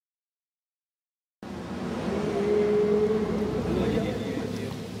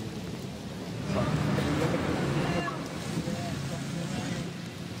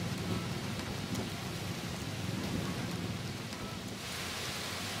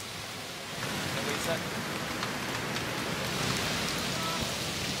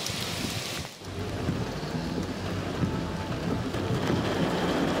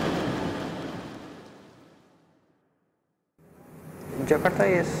Jakarta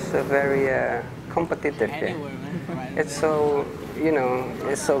is very competitive. It's so,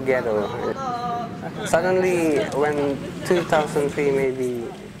 it's so ghetto. Suddenly, when 2003,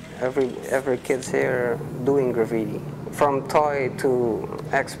 maybe every kid's here doing graffiti, from toy to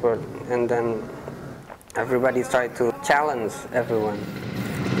expert, and then everybody tried to challenge everyone.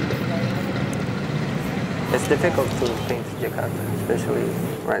 It's difficult to paint Jakarta, especially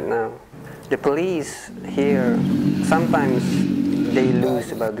right now. The police here, sometimes they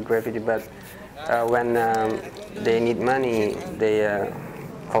lose about the graffiti, but when they need money, they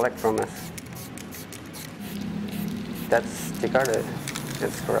collect from us. That's Jakarta.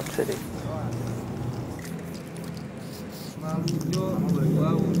 It's a corrupt city.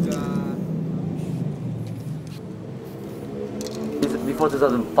 Before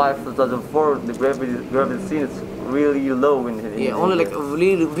 2005, 2004, the graffiti scene is really low in yeah, only like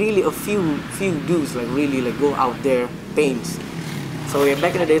really a few dudes like go out there paints. So yeah,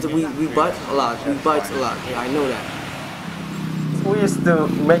 back in the days we bought a lot. Yeah, I know that. We used to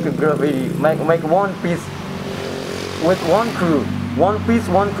make a graffiti, make one piece with one crew. One piece,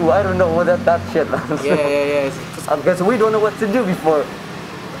 one crew. I don't know what that shit. Yeah. Because we don't know what to do before.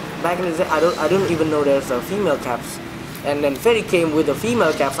 Back in the day, I don't even know there's a female caps. And then Ferry came with the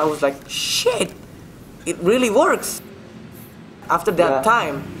female caps. I was like, shit, it really works. After that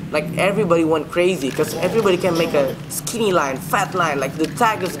time, like everybody went crazy because everybody can make a skinny line, fat line. Like the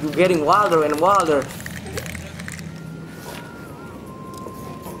tag is getting wilder and wilder.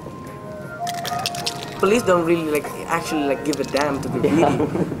 Police don't really actually give a damn to graffiti.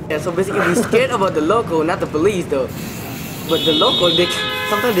 Yeah, so basically we're scared about the local, not the police though. But the local,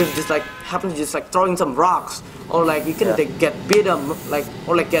 sometimes they just happen to just throwing some rocks, or you can get beat up,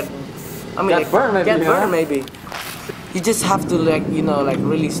 or get burned maybe. You just have to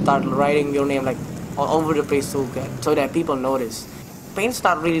really start writing your name all over the place so that people notice. Paint's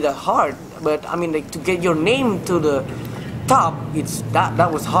not really that hard, but I mean to get your name to the top,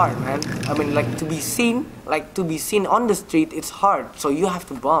 that was hard, man. I mean to be seen on the street, it's hard. So you have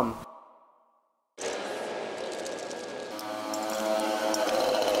to bomb.